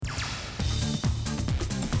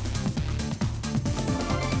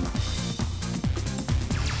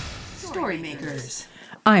Storymakers.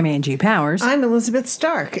 I'm Angie Powers. I'm Elizabeth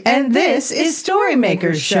Stark. And this is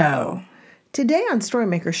Storymakers Show. Today on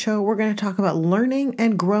Storymakers Show, we're going to talk about learning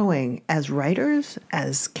and growing as writers,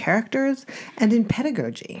 as characters, and in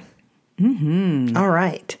pedagogy. Mm-hmm. All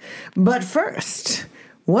right. But first,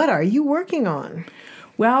 what are you working on?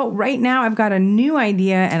 Well, right now I've got a new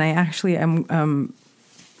idea, and I actually am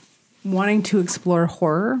wanting to explore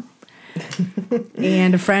horror.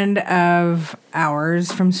 And a friend of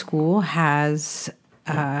ours from school has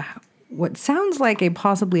what sounds like a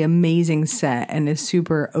possibly amazing set and is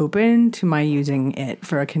super open to my using it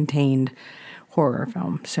for a contained horror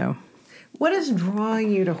film. So, what is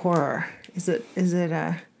drawing you to horror? Is it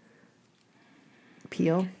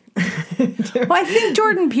Peele? Well, I think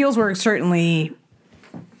Jordan Peele's work certainly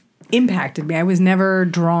impacted me. I was never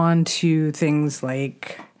drawn to things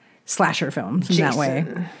like slasher films in that way.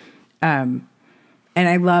 And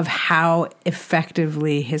I love how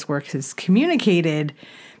effectively his work has communicated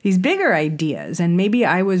these bigger ideas. And maybe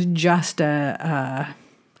I was just a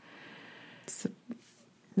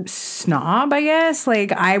snob, I guess.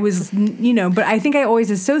 Like I was, but I think I always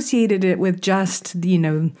associated it with just,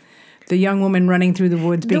 the young woman running through the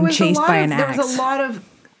woods being chased by an axe. There was a lot of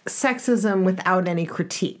sexism without any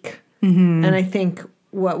critique. Mm-hmm. And I think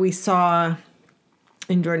what we saw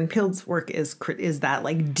in Jordan Peele's work is that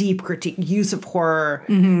like deep critique, use of horror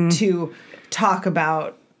to talk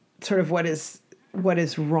about sort of what is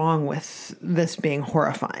wrong with this being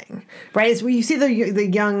horrifying, right? It's where you see the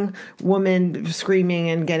young woman screaming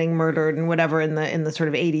and getting murdered and whatever in the sort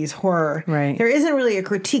of 80s horror. Right. There isn't really a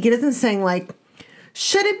critique. It isn't saying like,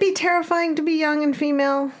 should it be terrifying to be young and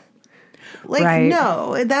female? Like, right.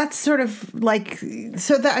 No, that's sort of like,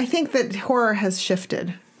 so that I think that horror has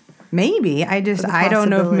shifted. Maybe. I don't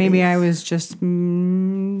know if maybe I was just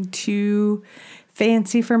too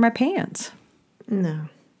fancy for my pants. No.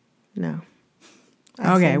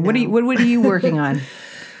 Okay, what are you working on?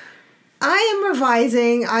 I am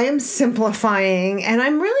revising, I am simplifying, and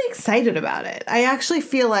I'm really excited about it. I actually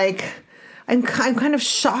feel like I'm kind of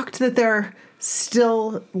shocked that there are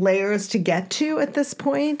still layers to get to at this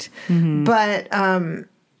point, but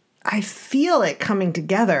I feel it coming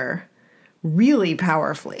together really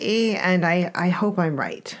powerfully, and I hope I'm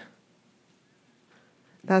right.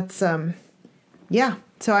 That's yeah.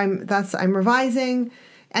 So I'm revising,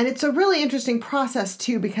 and it's a really interesting process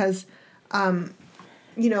too because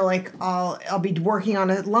like I'll be working on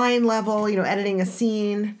a line level, editing a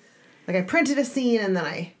scene. Like I printed a scene and then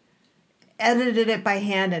I edited it by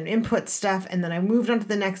hand and input stuff, and then I moved on to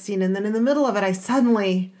the next scene, and then in the middle of it I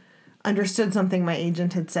suddenly understood something my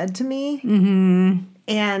agent had said to me. Mm-hmm.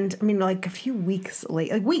 And I mean, like a few weeks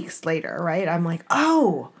later, right? I'm like,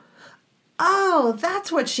 oh,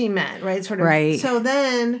 that's what she meant, right? Sort of. Right. So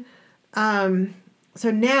then,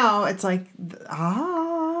 so now it's like,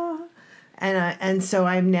 and so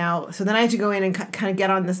I'm now. So then I have to go in and kind of get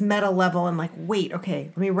on this meta level and like, wait, okay,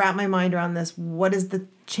 let me wrap my mind around this. What is the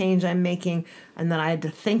change I'm making? And then I had to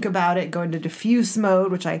think about it, go into diffuse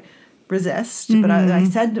mode, which I resist. Mm-hmm. But I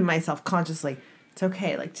said to myself consciously, it's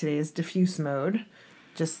okay. Like today is diffuse mode.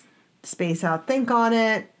 Just space out, think on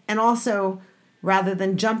it. And also, rather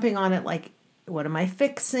than jumping on it, like, what am I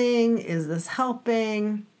fixing? Is this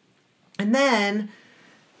helping? And then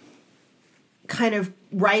kind of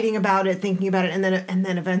writing about it, thinking about it. And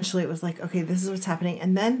then eventually it was like, okay, this is what's happening.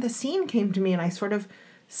 And then the scene came to me and I sort of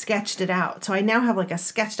sketched it out. So I now have like a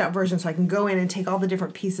sketched out version so I can go in and take all the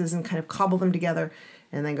different pieces and kind of cobble them together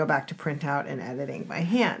and then go back to printout and editing by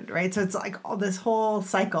hand, right? So it's like all this whole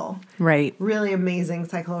cycle. Right. Really amazing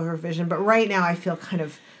cycle of revision. But right now I feel kind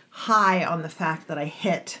of high on the fact that I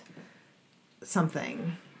hit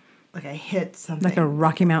something. Like I hit something. Like a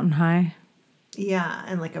Rocky Mountain high? Yeah,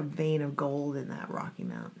 and like a vein of gold in that Rocky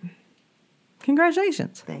Mountain.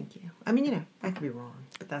 Congratulations. Thank you. I mean, I could be wrong,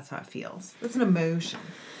 but that's how it feels. It's an emotion.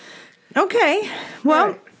 Okay.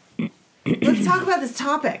 Well, let's talk about this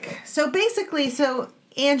topic. So basically,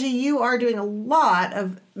 Angie, you are doing a lot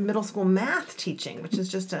of middle school math teaching, which is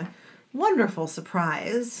just a wonderful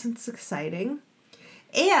surprise. It's exciting.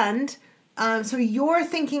 And so you're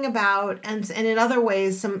thinking about, and in other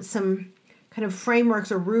ways, some kind of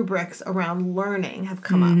frameworks or rubrics around learning have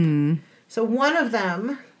come up. So one of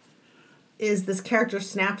them is this character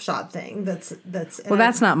snapshot thing that's well,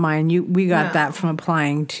 that's not mine. We got that from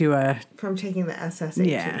applying to from taking the SSA.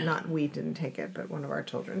 Yeah. Not we didn't take it, but one of our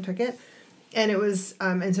children took it. And it was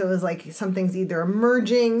and so it was like something's either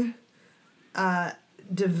emerging,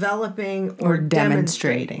 developing or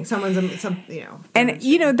demonstrating. Someone's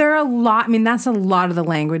And there are a lot. I mean, that's a lot of the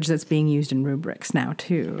language that's being used in rubrics now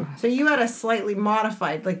too. So you had a slightly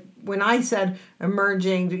modified, like when I said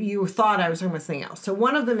emerging, you thought I was talking about something else. So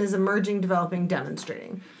one of them is emerging, developing,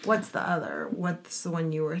 demonstrating. What's the other? What's the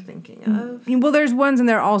one you were thinking of? Well, there's ones and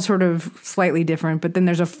they're all sort of slightly different, but then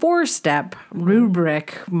there's a 4-step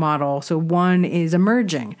rubric model. So one is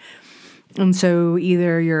emerging. And so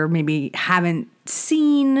either you're maybe haven't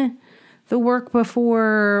seen the work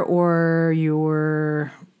before,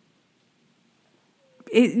 or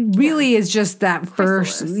it really is just that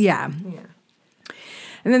first, Yeah.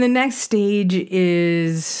 And then the next stage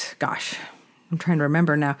is, gosh, I'm trying to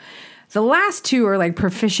remember now. The last two are like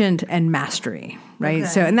proficient and mastery, right? Okay.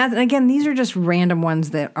 So, and again, these are just random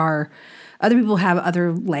ones that are, other people have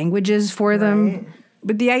other languages for them. Right.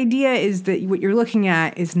 But the idea is that what you're looking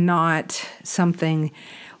at is not something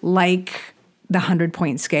like the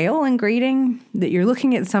 100-point scale in grading, that you're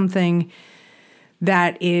looking at something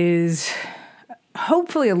that is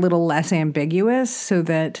hopefully a little less ambiguous, so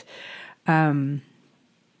that,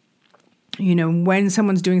 when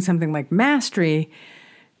someone's doing something like mastery,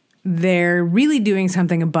 they're really doing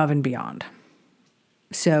something above and beyond.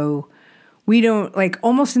 So we don't, like,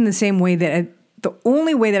 almost in the same way that the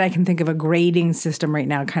only way that I can think of a grading system right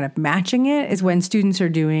now kind of matching it is when students are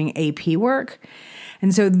doing AP work.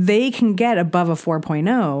 And so they can get above a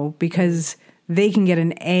 4.0 because they can get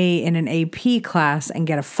an A in an AP class and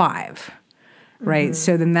get a 5, right? Mm-hmm.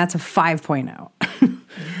 So then that's a 5.0,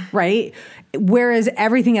 right? Whereas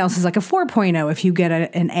everything else is like a 4.0 if you get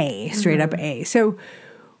an A, straight up A. So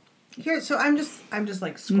I'm just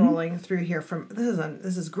like scrolling through here from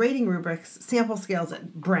this is grading rubrics, sample scales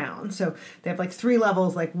at Brown. So they have like 3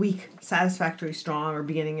 levels, like weak, satisfactory, strong, or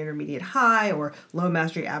beginning, intermediate, high, or low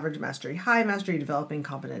mastery, average mastery, high mastery, developing,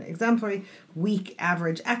 competent, exemplary, weak,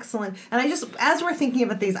 average, excellent. And I just, as we're thinking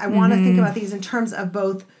about these, I want to think about these in terms of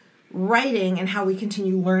both writing and how we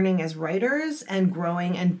continue learning as writers and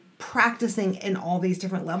growing and practicing in all these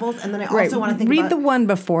different levels. And then I also want to think Read the one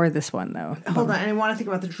before this one, though. Hold on. And I want to think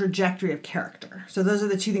about the trajectory of character. So those are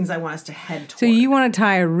the 2 things I want us to head toward. So you want to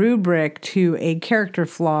tie a rubric to a character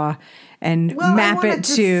flaw and map it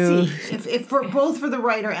to... see if for both for the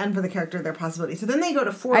writer and for the character, there are possibilities. So then they go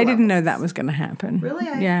to 4 levels. I didn't know that was going to happen. Really?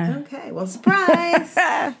 Yeah. Okay. Well, surprise.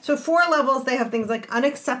 So 4 levels, they have things like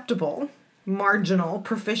unacceptable, marginal,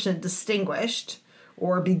 proficient, distinguished,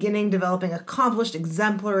 or beginning, developing, accomplished,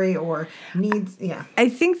 exemplary, or needs, I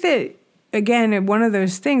think that, again, one of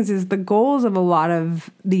those things is the goals of a lot of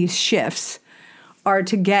these shifts are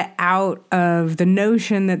to get out of the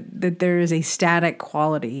notion that there is a static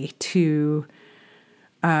quality to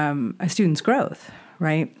a student's growth,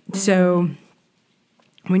 right? Mm-hmm. So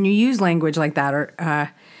when you use language like that,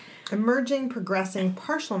 or emerging, progressing,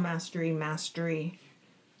 partial mastery, mastery,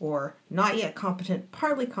 or not yet competent,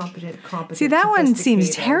 partly competent. See, that one seems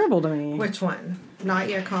terrible to me. Which one? Not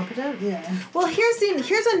yet competent? Yeah. Well,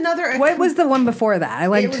 here's another... What was the one before that?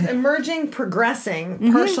 It was emerging,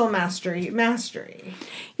 progressing, partial mastery, mastery.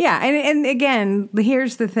 Yeah, and again,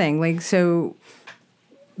 here's the thing. Like, so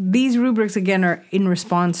these rubrics, again, are in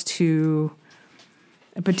response to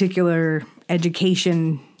a particular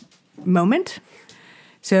education moment.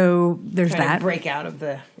 So there's that. To break out of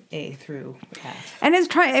the A through F. And I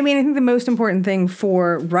think the most important thing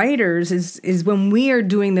for writers is when we are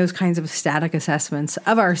doing those kinds of static assessments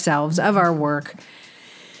of ourselves, of our work,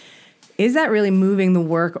 is that really moving the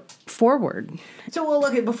work forward? So, well,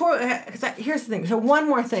 okay, here's the thing. So one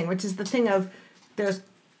more thing, which is the thing of there's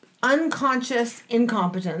unconscious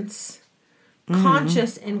incompetence,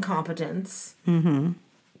 conscious incompetence,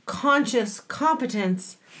 conscious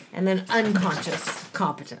competence, and then unconscious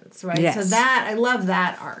competence, right? Yes. So I love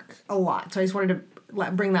that arc a lot. So I just wanted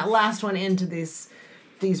to bring that last one into these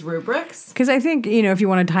rubrics. Because I think, if you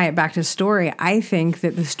want to tie it back to story, I think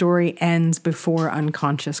that the story ends before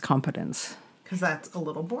unconscious competence. Because that's a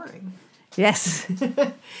little boring. Yes.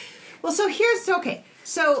 Well, so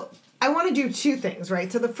I want to do 2 things,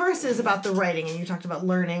 right? So the first is about the writing, and you talked about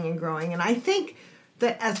learning and growing. And I think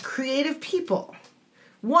that as creative people,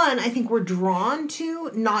 one, I think we're drawn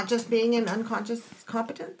to not just being in unconscious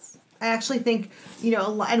competence. I actually think,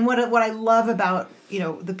 and what I love about,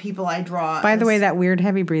 the people I draw. By the way, that weird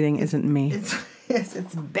heavy breathing isn't me.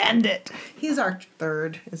 It's Bandit. He's our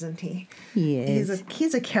 3rd, isn't he? He is.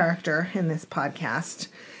 He's a character in this podcast.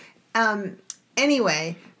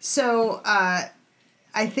 Anyway, so I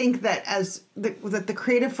think that that the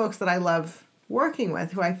creative folks that I love working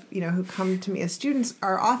with, who come to me as students,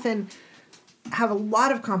 are often have a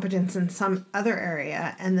lot of competence in some other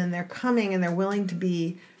area, and then they're coming and they're willing to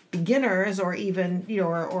be beginners or even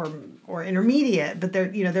or intermediate, but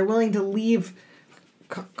they're willing to leave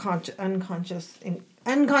unconscious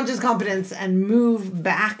competence and move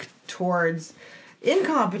back towards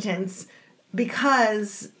incompetence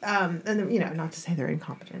because, and not to say they're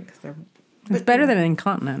incompetent because they're. It's better than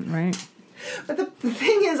incontinent, right? But the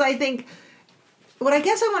thing is, I think, what I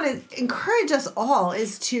guess I want to encourage us all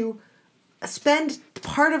is to spend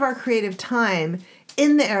part of our creative time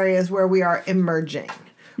in the areas where we are emerging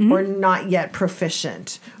or not yet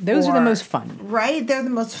proficient. Those are the most fun. Right? They're the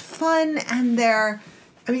most fun, and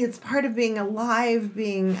it's part of being alive,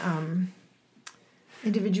 being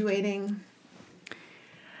individuating.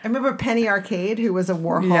 I remember Penny Arcade, who was a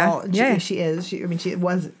Warhol. Yeah. She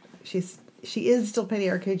is still Penny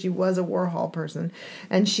Arcade. She was a Warhol person.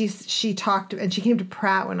 And she talked, and she came to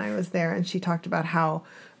Pratt when I was there, and she talked about how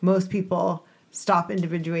most people stop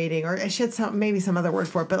individuating, or she had some other word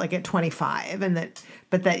for it, but like at 25,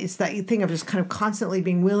 but that it's that thing of just kind of constantly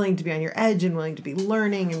being willing to be on your edge and willing to be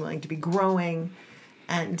learning and willing to be growing,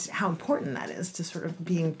 and how important that is to sort of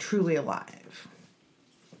being truly alive.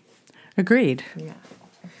 Agreed. Yeah.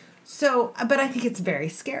 So, but I think it's very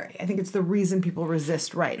scary. I think it's the reason people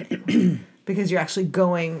resist writing because you're actually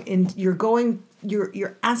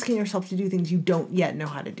you're asking yourself to do things you don't yet know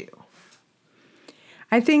how to do.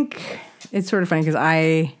 I think it's sort of funny because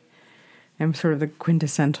I am sort of the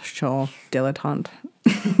quintessential dilettante.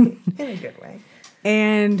 In a good way.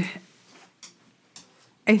 And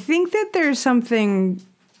I think that there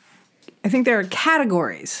are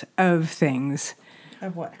categories of things.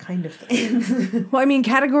 Of what kind of things? Well, I mean,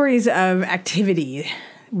 categories of activity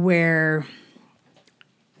where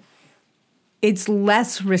it's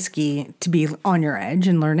less risky to be on your edge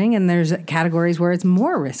and learning, and there's categories where it's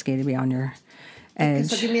more risky to be on your edge.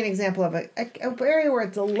 So give me an example of an area where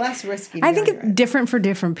it's a less risky. I think it's different for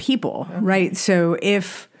different people, right? So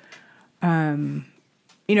if, I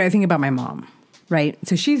think about my mom, right?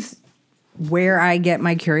 So she's where I get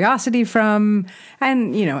my curiosity from,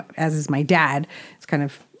 and, as is my dad, it's kind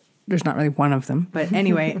of, there's not really one of them. But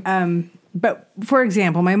anyway, but for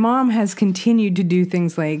example, my mom has continued to do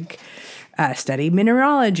things like study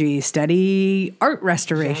mineralogy, study art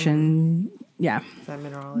restoration. Yeah. Is that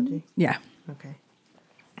mineralogy? Yeah. Okay.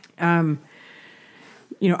 Art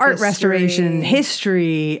restoration,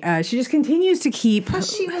 history. She just continues to keep.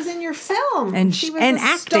 Plus, she was in your film, and she was and the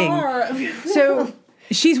acting. Star of your film. So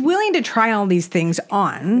she's willing to try all these things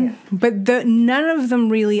on, but none of them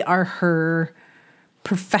really are her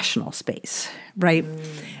professional space, right?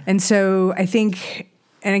 And so I think,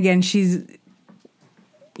 and again, she's,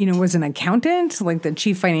 was an accountant, like the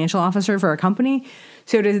chief financial officer for a company.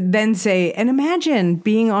 So to then say, and imagine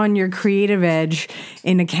being on your creative edge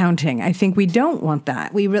in accounting. I think we don't want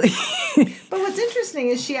that. We really. But what's interesting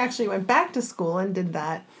is she actually went back to school and did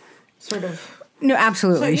that sort of. No,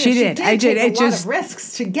 absolutely. So, she did. I did. It a lot of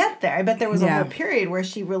risks to get there. I bet there was a whole period where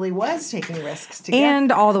she really was taking risks to get there.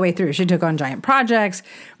 And all the way through. She took on giant projects,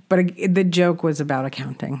 but the joke was about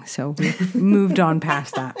accounting. So we moved on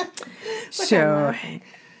past that. So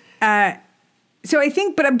I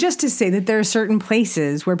think, but just to say that there are certain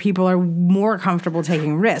places where people are more comfortable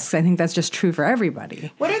taking risks. I think that's just true for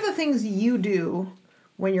everybody. What are the things you do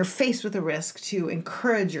when you're faced with a risk to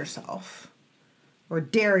encourage yourself? Or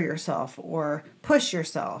dare yourself, or push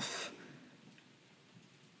yourself,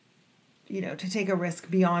 to take a risk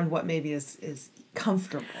beyond what maybe is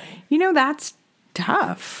comfortable. That's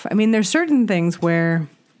tough. I mean, there's certain things where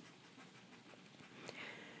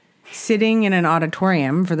sitting in an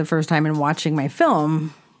auditorium for the first time and watching my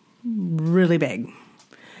film, really big,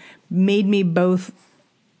 made me both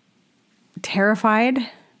terrified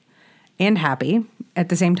and happy at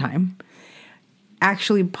the same time.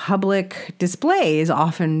 Actually, public display is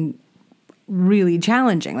often really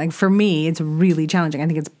challenging. Like for me, it's really challenging. I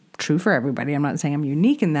think it's true for everybody. I'm not saying I'm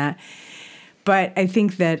unique in that. But I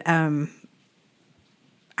think that,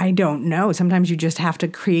 I don't know. Sometimes you just have to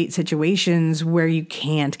create situations where you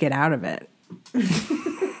can't get out of it.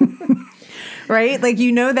 Right? Like,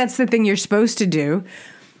 that's the thing you're supposed to do.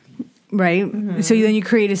 Right? Mm-hmm. So then you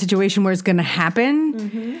create a situation where it's going to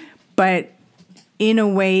happen. But in a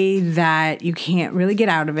way that you can't really get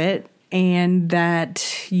out of it, and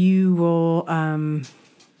that you will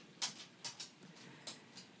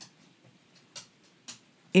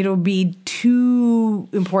it'll be too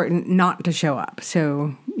important not to show up.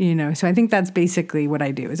 So, so I think that's basically what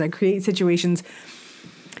I do, is I create situations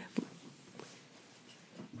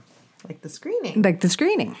like the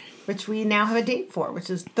screening. Which we now have a date for, which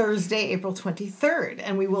is Thursday, April 23rd.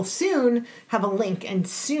 And we will soon have a link, and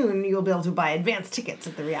soon you'll be able to buy advance tickets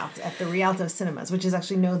at the Rialto Cinemas, which is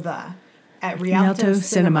actually at Rialto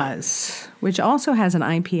Cinemas. Cinemas, which also has an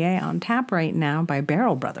IPA on tap right now by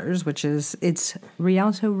Barrel Brothers, it's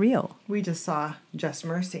Rialto Real. We just saw Just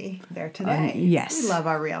Mercy there today. Yes. We love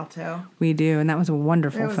our Rialto. We do, and that was a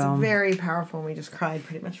wonderful film. It was very powerful, and we just cried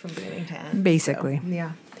pretty much from beginning to end. Basically. So,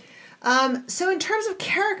 yeah. So in terms of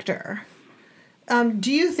character,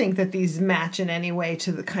 do you think that these match in any way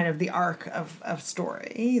to the kind of the arc of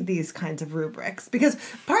story, these kinds of rubrics?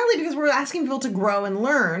 Partly because we're asking people to grow and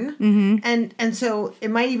learn, and so it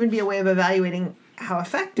might even be a way of evaluating how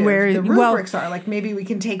effective the rubrics are. Like maybe we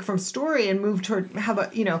can take from story and move toward have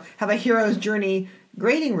a hero's journey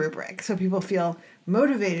grading rubric, so people feel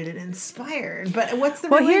motivated and inspired. But what's the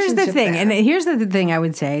relationship here's the thing, there? and here's the thing I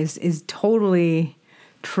would say is totally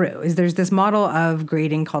true. Is there's this model of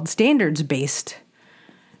grading called standards-based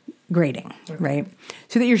grading, right?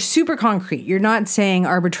 So that you're super concrete. You're not saying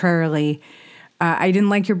arbitrarily, I didn't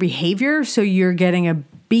like your behavior, so you're getting a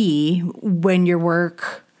B when your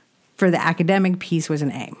work for the academic piece was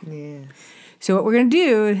an A. Yes. So what we're going to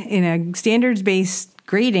do in a standards-based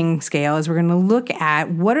grading scale is we're going to look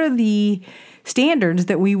at what are the standards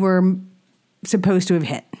that we were supposed to have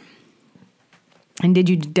hit. And did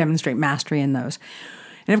you demonstrate mastery in those?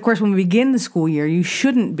 And of course, when we begin the school year, you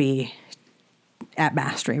shouldn't be at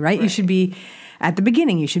mastery, right? You should be at the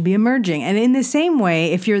beginning. You should be emerging. And in the same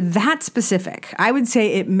way, if you're that specific, I would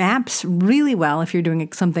say it maps really well if you're doing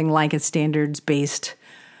something like a standards-based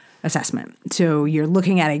assessment. So you're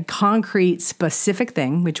looking at a concrete, specific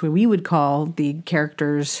thing, which we would call the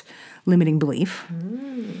character's limiting belief.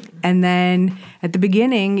 And then at the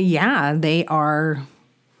beginning, they are,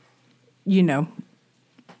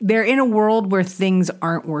 they're in a world where things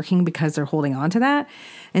aren't working because they're holding on to that.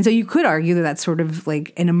 And so you could argue that that's sort of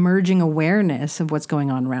like an emerging awareness of what's going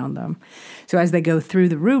on around them. So as they go through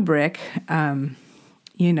the rubric, they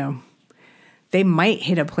might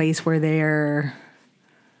hit a place where they're,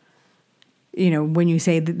 when you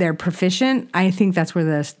say that they're proficient, I think that's where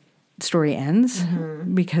the story ends,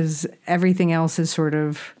 because everything else is sort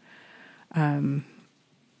of,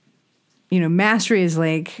 mastery is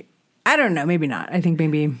like, I don't know, maybe not. I think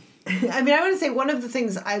maybe. I mean, I want to say one of the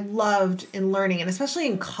things I loved in learning, and especially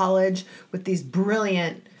in college with these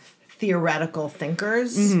brilliant theoretical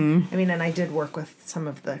thinkers. I mean, and I did work with some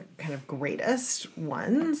of the kind of greatest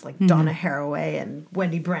ones, like Donna Haraway and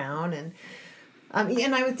Wendy Brown, and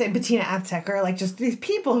I would say Bettina Apteker, like just these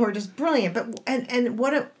people who are just brilliant. But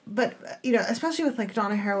especially with like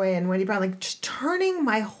Donna Haraway and Wendy Brown, like just turning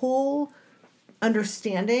my whole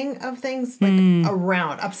understanding of things like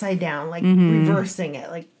around, upside down, like reversing it,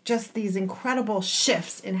 like just these incredible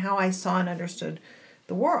shifts in how I saw and understood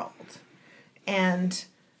the world. And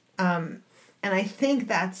I think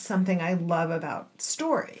that's something I love about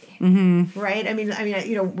story, right? I mean,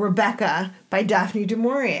 Rebecca by Daphne du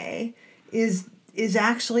Maurier is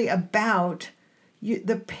actually about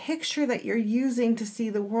the picture that you're using to see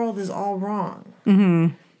the world is all wrong,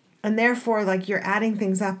 and therefore, like you're adding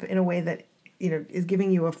things up in a way that is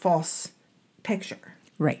giving you a false picture,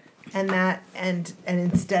 right? And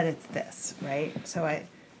instead it's this, right? So I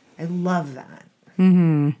love that.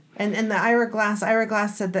 And the Ira Glass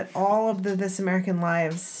said that all of the This American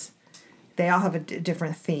Lives, they all have a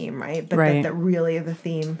different theme, right? But that really the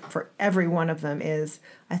theme for every one of them is,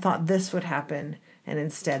 I thought this would happen, and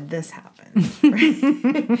instead this happened,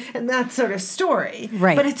 right? And that's sort of story,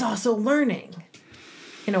 right? But it's also learning,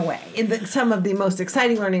 in a way. Some of the most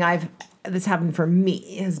exciting learning that's happened for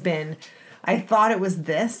me has been, I thought it was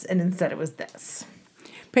this, and instead it was this.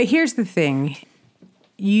 But here's the thing.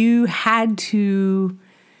 You had to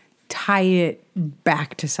tie it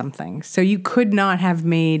back to something. So you could not have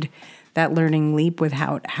made that learning leap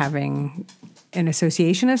without having an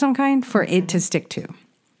association of some kind for it to stick to.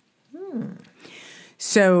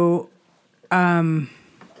 So I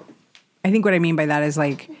think what I mean by that is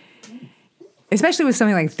like, especially with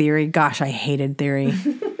something like theory, gosh, I hated theory.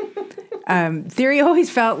 Theory always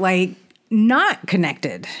felt like not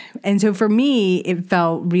connected. And so for me, it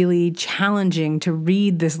felt really challenging to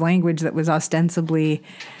read this language that was ostensibly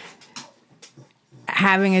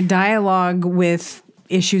having a dialogue with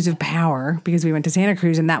issues of power, because we went to Santa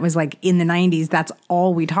Cruz and that was like in the 90s, that's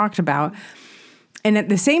all we talked about. And at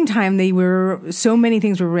the same time, so many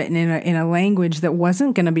things were written in a language that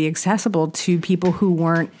wasn't going to be accessible to people who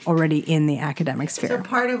weren't already in the academic sphere. So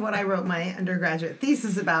part of what I wrote my undergraduate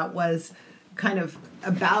thesis about was kind of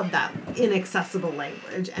about that inaccessible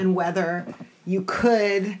language and whether you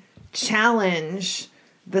could challenge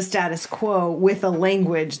the status quo with a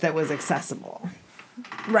language that was accessible.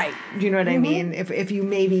 Right. Do you know what I mean? If you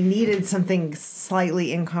maybe needed something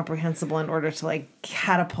slightly incomprehensible in order to like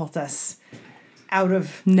catapult us out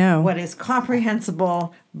of No. what is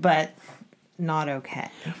comprehensible but not okay,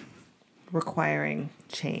 requiring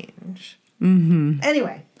change.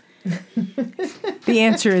 Anyway. The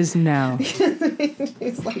answer is no.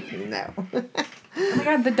 It's like, no. Oh my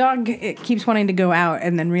God, the dog, it keeps wanting to go out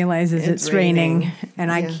and then realizes it's raining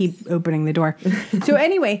and I Yes. keep opening the door. So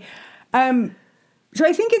anyway, so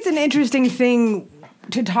I think it's an interesting thing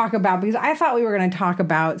to talk about because I thought we were going to talk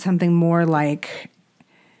about something more like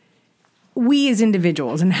we as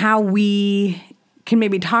individuals and how we can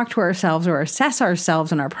maybe talk to ourselves or assess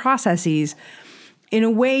ourselves and our processes in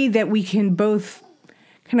a way that we can both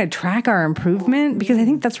kind of track our improvement, because I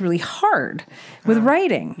think that's really hard with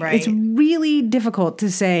writing. right. It's really difficult to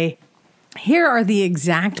say, here are the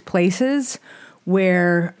exact places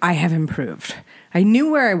where I have improved. I knew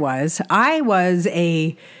where I was. I was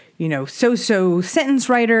a, so-so sentence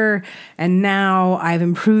writer, and now I've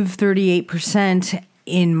improved 38%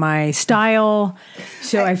 in my style.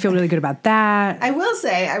 So I feel really good about that. I will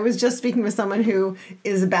say, I was just speaking with someone who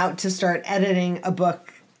is about to start editing a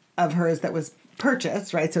book of hers that was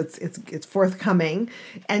purchased, right? So it's forthcoming.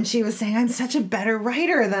 And she was saying, I'm such a better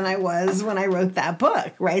writer than I was when I wrote that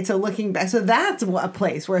book, right? So looking back, so that's a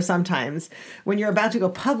place where sometimes when you're about to go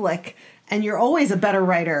public and you're always a better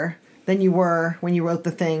writer than you were when you wrote the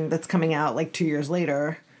thing that's coming out like 2 years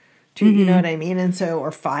later, you know what I mean? And so,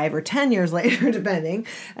 or 5 or 10 years later, depending.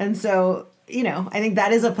 And so, I think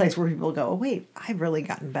that is a place where people go, oh, wait, I've really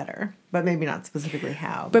gotten better, but maybe not specifically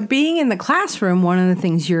how. But being in the classroom, one of the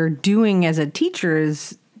things you're doing as a teacher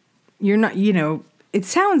is you're not, it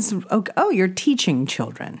sounds, oh, you're teaching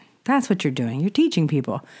children. That's what you're doing. You're teaching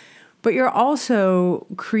people. But you're also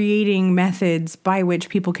creating methods by which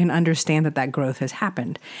people can understand that growth has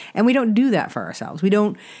happened. And we don't do that for ourselves. We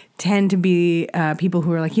don't tend to be people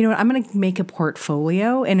who are like, I'm going to make a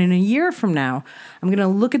portfolio. And in a year from now, I'm going to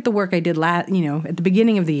look at the work I did at the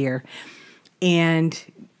beginning of the year and,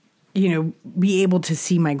 be able to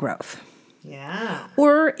see my growth. Yeah.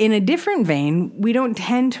 Or in a different vein, we don't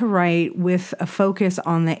tend to write with a focus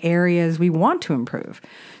on the areas we want to improve.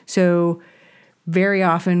 So very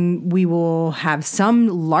often we will have some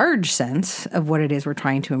large sense of what it is we're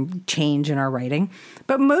trying to change in our writing.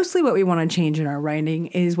 But mostly what we want to change in our writing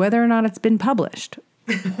is whether or not it's been published.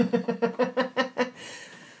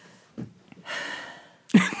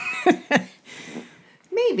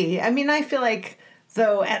 Maybe. I mean, I feel like,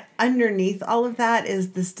 though, underneath all of that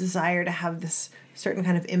is this desire to have this certain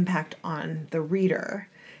kind of impact on the reader.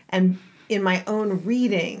 And in my own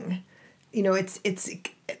reading, it's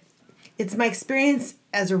my experience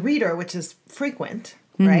as a reader, which is frequent,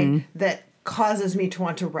 right, that causes me to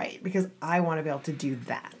want to write because I want to be able to do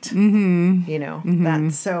that.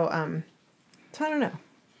 That's so I don't know.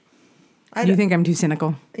 Do you think I'm too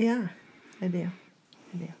cynical? Yeah, I do.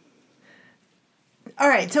 All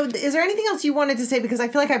right. So is there anything else you wanted to say? Because I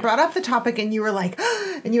feel like I brought up the topic and you were like,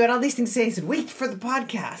 and you had all these things to say. I said, wait for the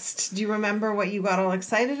podcast. Do you remember what you got all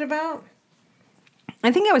excited about?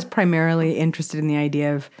 I think I was primarily interested in the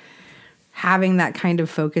idea of having that kind of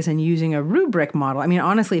focus and using a rubric model. I mean,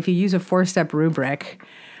 honestly, if you use a 4-step rubric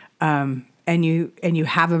and you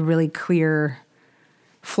have a really clear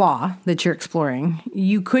flaw that you're exploring,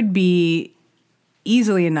 you could be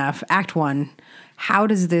easily enough, Act 1, how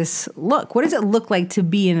does this look? What does it look like to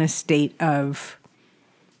be in a state of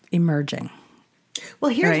emerging?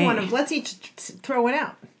 Well, here's Right. one of, let's each throw it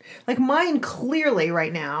out. Like mine clearly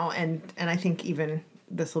right now, and I think even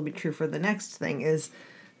this will be true for the next thing, is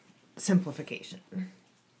simplification.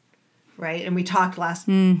 Right? And we talked last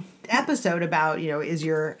episode about,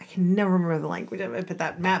 I can never remember the language of it, but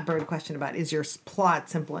that Matt Bird question about, is your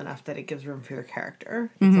plot simple enough that it gives room for your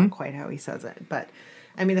character? It's not quite how he says it. But,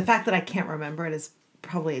 I mean, the fact that I can't remember it is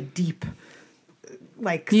probably a deep,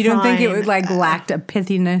 You don't think it sign. would lacked a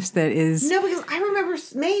pithiness that is... No, because I remember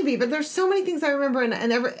maybe, but there's so many things I remember,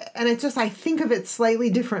 and it's just I think of it slightly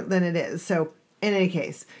different than it is. So in any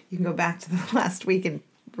case, you can go back to the last week and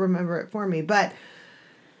remember it for me. But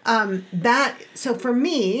so for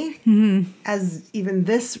me, as even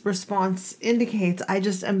this response indicates, I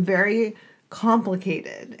just am very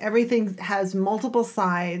complicated. Everything has multiple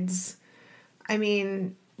sides. I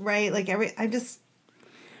mean, right?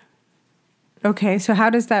 Okay, so how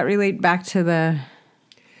does that relate back to the...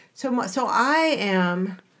 So I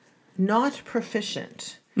am not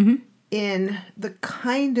proficient in the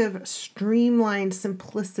kind of streamlined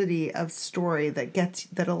simplicity of story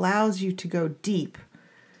that allows you to go deep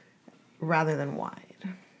rather than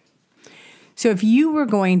wide. So if you were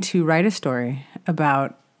going to write a story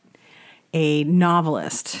about a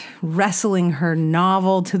novelist wrestling her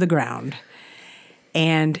novel to the ground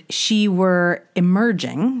and she were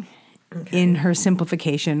emerging in her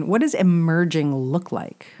simplification. What does emerging look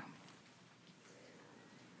like?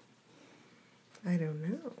 I don't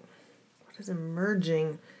know. What does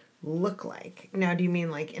emerging look like? Now, do you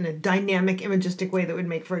mean like in a dynamic, imagistic way that would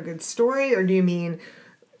make for a good story? Or do you mean,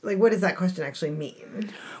 like, what does that question actually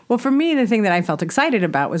mean? Well, for me, the thing that I felt excited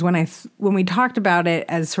about was when we talked about it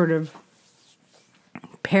as sort of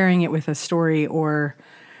pairing it with a story, or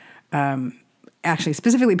actually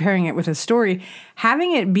specifically pairing it with a story,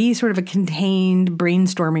 having it be sort of a contained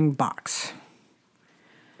brainstorming box.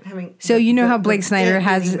 So you know how Blake Snyder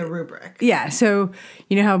has the rubric. Yeah. So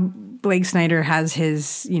you know how Blake Snyder has his,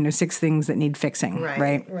 6 things that need fixing,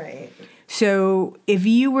 right? Right. So if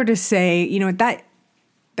you were to say,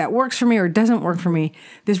 that works for me or doesn't work for me,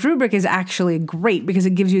 this rubric is actually great because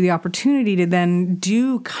it gives you the opportunity to then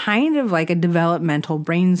do kind of like a developmental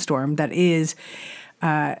brainstorm that is,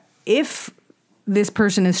 if this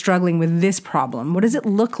person is struggling with this problem, what does it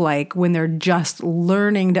look like when they're just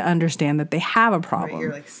learning to understand that they have a problem? Right,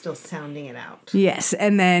 you're like still sounding it out. Yes.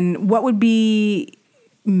 And then what would be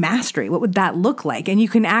mastery? What would that look like? And you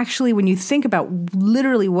can actually, when you think about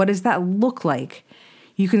literally what does that look like,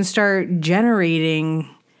 you can start generating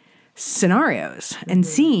scenarios and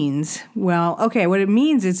scenes. Well, okay, what it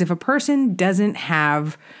means is if a person doesn't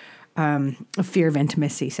have a fear of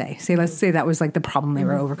intimacy, let's say that was like the problem they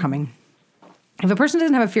were overcoming. If a person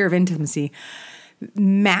doesn't have a fear of intimacy,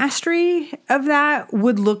 mastery of that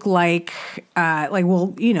would look like,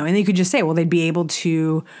 and you could just say, well, they'd be able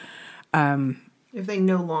to... if they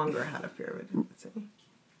no longer had a fear of intimacy.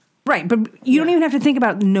 Right, but you don't even have to think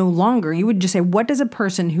about no longer. You would just say, what does a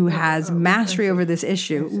person who has mastery over this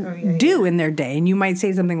issue do in their day? And you might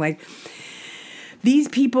say something like, these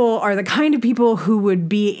people are the kind of people who would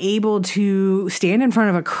be able to stand in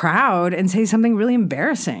front of a crowd and say something really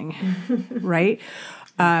embarrassing, right?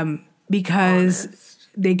 Because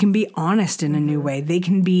they can be honest in a new way. They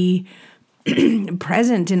can be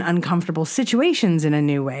present in uncomfortable situations in a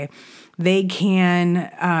new way. They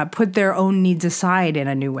can put their own needs aside in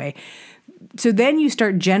a new way. So then you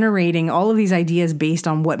start generating all of these ideas based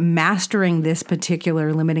on what mastering this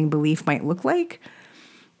particular limiting belief might look like.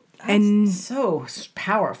 That's so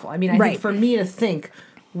powerful. I mean, I think for me to think,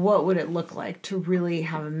 what would it look like to really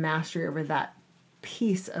have a mastery over that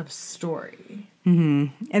piece of story?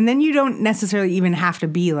 Mm-hmm. And then you don't necessarily even have to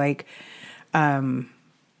be like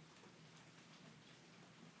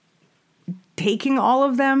taking all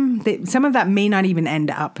of them. Some of that may not even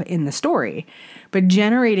end up in the story. But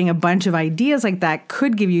generating a bunch of ideas like that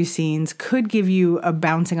could give you scenes, could give you a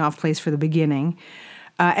bouncing off place for the beginning.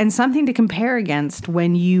 And something to compare against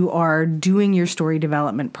when you are doing your story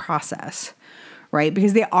development process, right?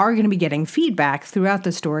 Because they are going to be getting feedback throughout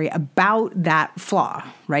the story about that flaw,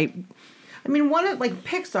 right? I mean,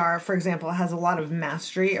 Pixar, for example, has a lot of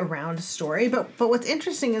mastery around story, but what's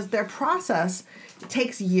interesting is their process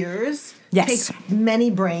takes years, takes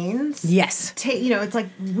many brains. Yes. It's like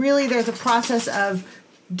really there's a process of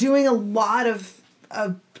doing a lot of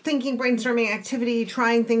thinking, brainstorming activity,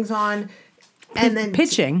 trying things on, and then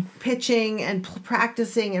pitching and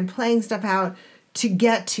practicing and playing stuff out to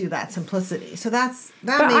get to that simplicity. So that.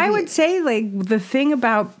 But I would say like the thing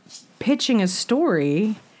about pitching a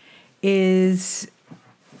story is,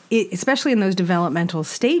 especially in those developmental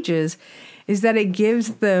stages, is that it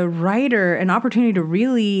gives the writer an opportunity to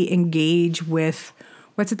really engage with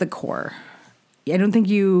what's at the core.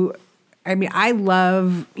 I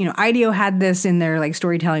love, IDEO had this in their like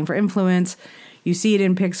storytelling for influence. You see it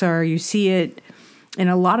in Pixar. You see it in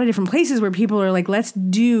a lot of different places where people are like, let's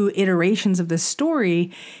do iterations of this story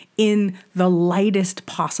in the lightest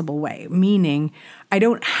possible way. Meaning, I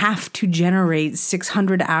don't have to generate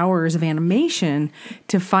 600 hours of animation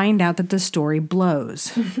to find out that the story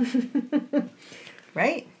blows.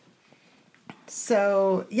 Right.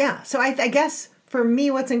 So, yeah. So I guess for me,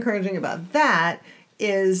 what's encouraging about that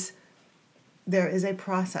is there is a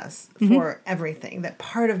process for everything. That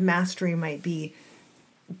part of mastery might be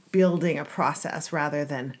building a process rather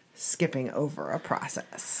than skipping over a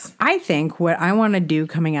process. I think what I want to do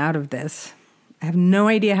coming out of this, I have no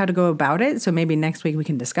idea how to go about it, so maybe next week we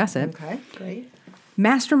can discuss it. Okay, great.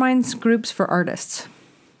 Masterminds groups for artists.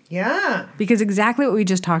 Yeah. Because exactly what we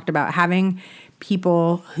just talked about, having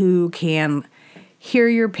people who can hear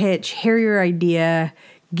your pitch, hear your idea,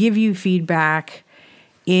 give you feedback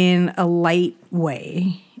in a light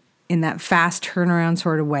way, in that fast turnaround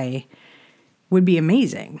sort of way, would be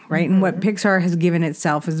amazing, right? And what Pixar has given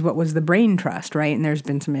itself is what was the brain trust, right? And there's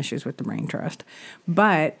been some issues with the brain trust.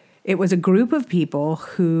 But it was a group of people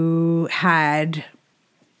who had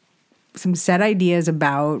some set ideas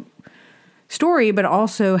about story, but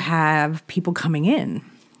also have people coming in.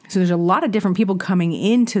 So there's a lot of different people coming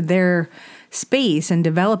into their space and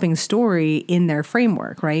developing story in their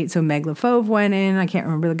framework, right? So Meg LeFauve went in. I can't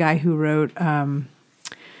remember the guy who wrote.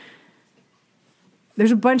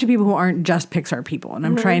 There's a bunch of people who aren't just Pixar people, and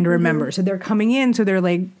I'm trying to remember. So they're coming in, so they're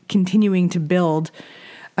like continuing to build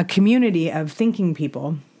a community of thinking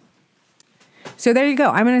people. So there you go.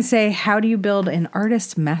 I'm going to say, how do you build an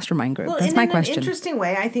artist mastermind group? Well, That's my question. In an interesting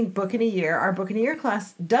way, I think Book in a Year, our Book in a Year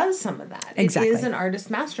class does some of that. Exactly. It is an artist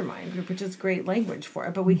mastermind group, which is great language for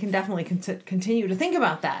it, but we can definitely continue to think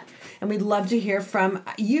about that. And we'd love to hear from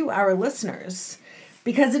you, our listeners,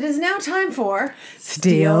 because it is now time for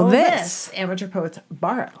Steal This. Amateur Poets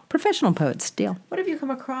Borrow. Professional poets steal. What have you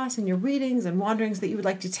come across in your readings and wanderings that you would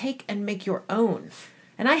like to take and make your own?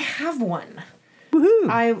 And I have one.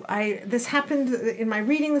 Woohoo! This happened in my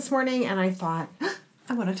reading this morning, and I thought,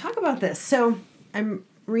 I want to talk about this. So I'm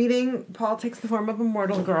reading Paul Takes the Form of a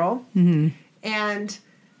Mortal Girl, and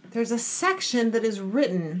there's a section that is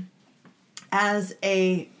written as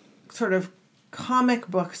a sort of comic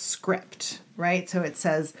book script, right? So it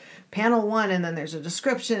says panel 1, and then there's a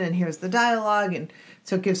description, and here's the dialogue, and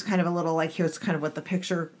so it gives kind of a little, like, here's kind of what the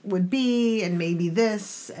picture would be, and maybe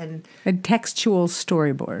this, and A textual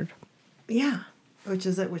storyboard. yeah. Which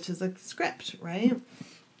is a script, right?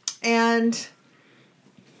 And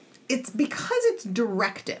it's because it's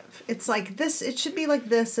directive. It's like this, it should be like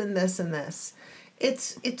this and this and this.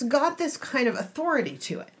 It's got this kind of authority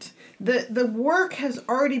to it. The work has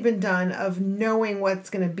already been done of knowing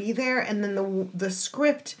what's going to be there, and then the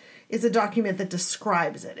script is a document that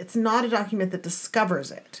describes it. It's not a document that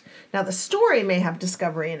discovers it. Now the story may have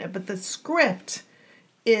discovery in it, but the script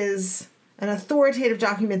is an authoritative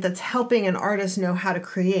document that's helping an artist know how to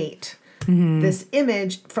create this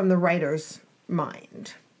image from the writer's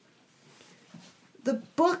mind. The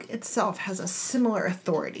book itself has a similar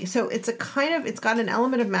authority. So it's got an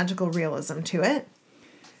element of magical realism to it,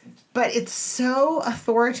 but it's so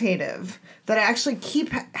authoritative that I actually keep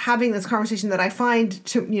having this conversation that I find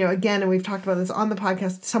to, again, and we've talked about this on the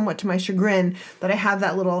podcast somewhat to my chagrin, that I have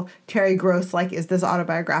that little Terry Gross, like, is this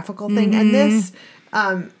autobiographical thing? And this,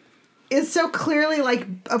 is so clearly, like,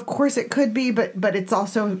 of course it could be, but it's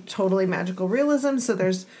also totally magical realism. So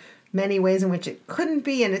there's many ways in which it couldn't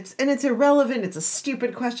be, and it's irrelevant. It's a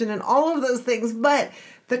stupid question, and all of those things. But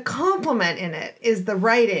the compliment in it is the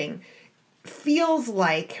writing feels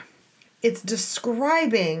like it's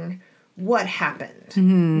describing what happened,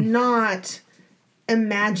 not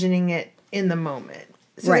imagining it in the moment.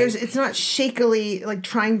 So it's not shakily like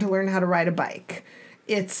trying to learn how to ride a bike.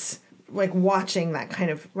 It's like watching that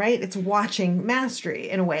kind of, right? It's watching mastery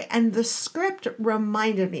in a way. And the script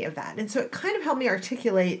reminded me of that. And so it kind of helped me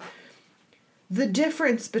articulate the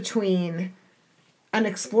difference between an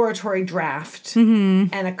exploratory draft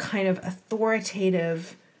and a kind of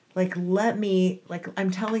authoritative, like,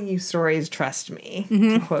 I'm telling you stories, trust me,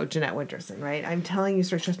 to quote Jeanette Winterson, right? I'm telling you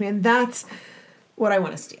stories, trust me. And that's what I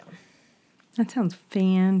want to steal. That sounds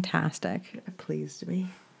fantastic. It pleased me.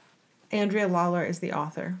 Andrea Lawler is the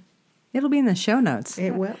author. It'll be in the show notes.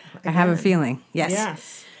 It will. I have a feeling. Yes.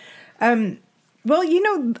 Yes. Well,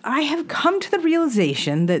 I have come to the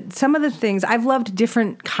realization that some of the things, I've loved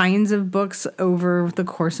different kinds of books over the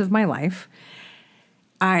course of my life.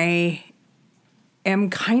 I am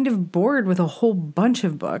kind of bored with a whole bunch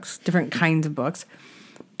of books, different kinds of books.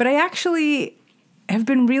 But I actually have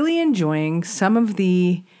been really enjoying some of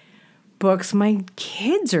the books my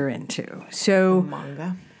kids are into. So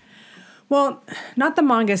Manga. Well, not the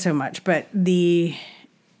manga so much, but the,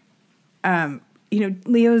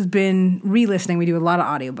 Leo's been re-listening. We do a lot of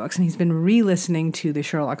audiobooks, and he's been re-listening to the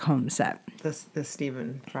Sherlock Holmes set. The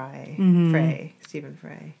Stephen Fry. Stephen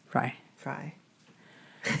Fry. Fry.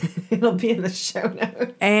 It'll be in the show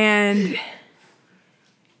notes. And,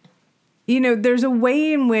 there's a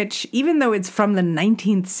way in which, even though it's from the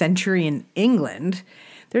 19th century in England,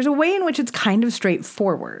 there's a way in which it's kind of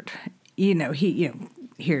straightforward.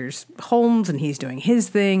 Here's Holmes, and he's doing his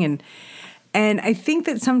thing, and I think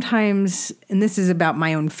that sometimes, and this is about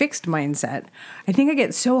my own fixed mindset, I think I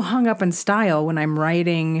get so hung up in style when I'm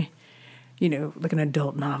writing, like an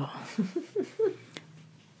adult novel.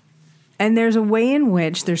 And there's a way in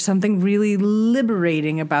which there's something really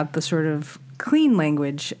liberating about the sort of clean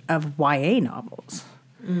language of YA novels.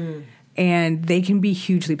 And they can be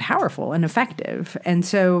hugely powerful and effective. And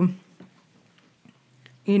so,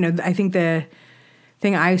 I think the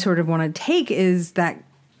thing I sort of want to take is that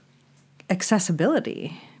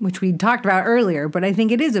accessibility, which we talked about earlier, but I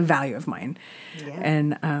think it is a value of mine. Yeah.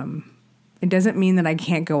 And it doesn't mean that I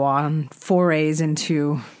can't go on forays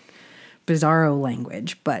into bizarro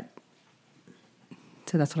language, but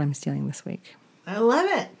so that's what I'm stealing this week. I love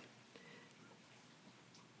it.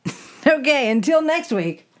 Okay, until next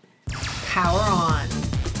week. Power on.